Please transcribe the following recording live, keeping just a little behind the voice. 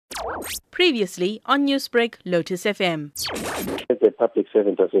Previously on Newsbreak Lotus FM. The Public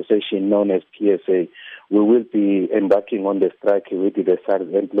Servant Association, known as PSA, we will be embarking on the strike with the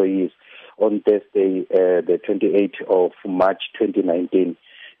SARS employees on Thursday, the 28th of March 2019.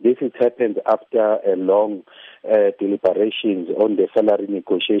 This has happened after a long deliberations on the salary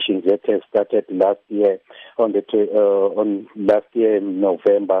negotiations that have started last year in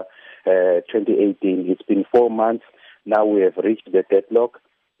November 2018. It's been 4 months. Now we have reached the deadlock.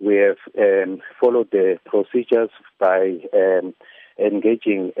 We have followed the procedures by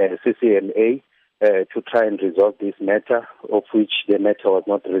engaging CCMA to try and resolve this matter, of which the matter was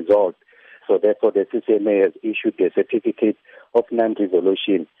not resolved. So therefore, the CCMA has issued a certificate of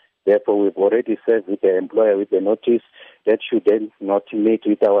non-resolution. Therefore, we've already served with the employer with the notice that should then not meet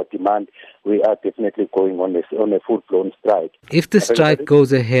with our demand, we are definitely going on a full-blown strike. If the strike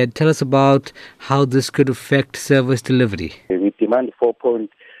goes ahead, tell us about how this could affect service delivery. We demand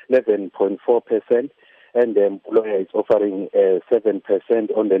 11.4%, and the employer is offering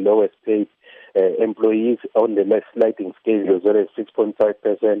 7% on the lowest paid employees on the less sliding scale, as well as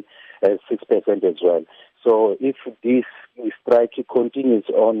 6.5%, 6% as well. So if this strike continues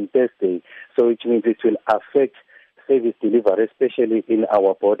on Thursday, so which means it will affect service delivery, especially in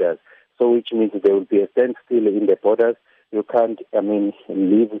our borders. So which means there will be a standstill in the borders. You can't,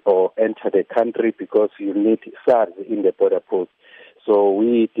 leave or enter the country because you need SARS in the border post. So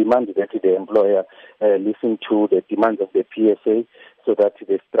we demand that the employer listen to the demands of the PSA so that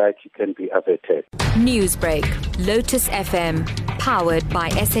the strike can be averted. Newsbreak, Lotus FM, powered by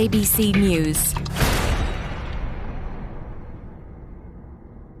SABC News.